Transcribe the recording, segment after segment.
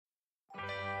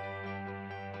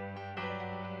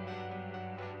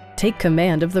Take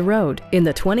command of the road in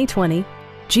the 2020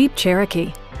 Jeep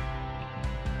Cherokee.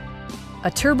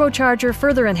 A turbocharger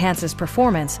further enhances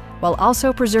performance while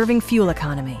also preserving fuel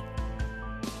economy.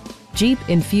 Jeep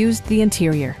infused the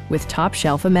interior with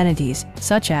top-shelf amenities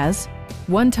such as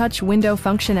one-touch window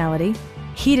functionality,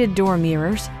 heated door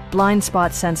mirrors, blind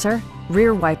spot sensor,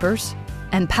 rear wipers,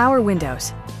 and power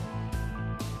windows.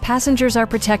 Passengers are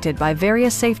protected by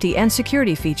various safety and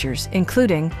security features,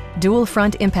 including dual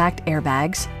front impact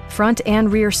airbags, front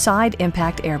and rear side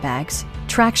impact airbags,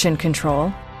 traction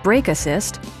control, brake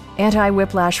assist,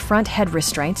 anti-whiplash front head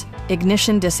restraints,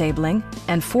 ignition disabling,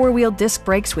 and four-wheel disc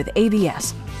brakes with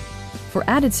ABS. For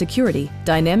added security,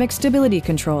 dynamic stability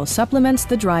control supplements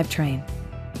the drivetrain.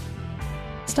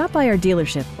 Stop by our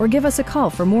dealership or give us a call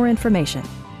for more information.